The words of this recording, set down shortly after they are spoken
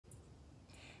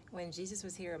When Jesus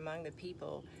was here among the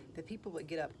people would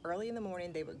get up early in the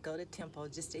morning. They would go to temple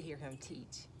just to hear him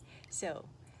teach. So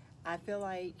I feel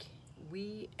like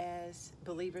we as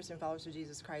believers and followers of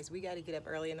Jesus Christ, we got to get up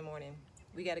early in the morning.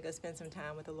 We got to go spend some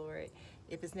time with the Lord.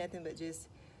 If it's nothing but just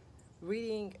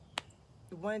reading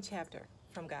one chapter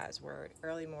from God's word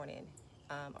early morning,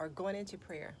 or going into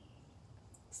prayer,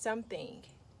 something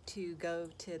to go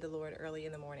to the Lord early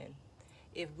in the morning.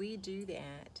 If we do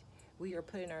that, we are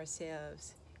putting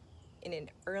ourselves in an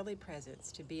early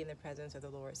presence to be in the presence of the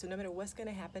Lord. So no matter what's going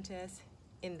to happen to us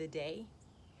in the day,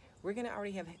 we're going to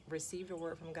already have received a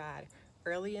word from God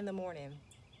early in the morning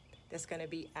that's going to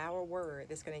be our word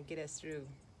that's going to get us through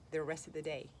the rest of the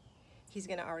day. He's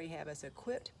going to already have us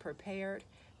equipped, prepared,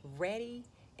 ready,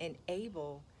 and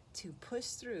able to push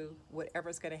through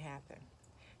whatever's going to happen.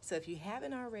 So if you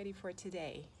haven't already for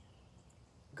today,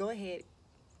 go ahead,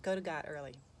 go to God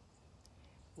early.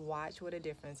 Watch what a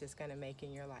difference it's going to make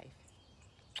in your life.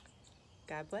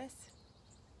 God bless.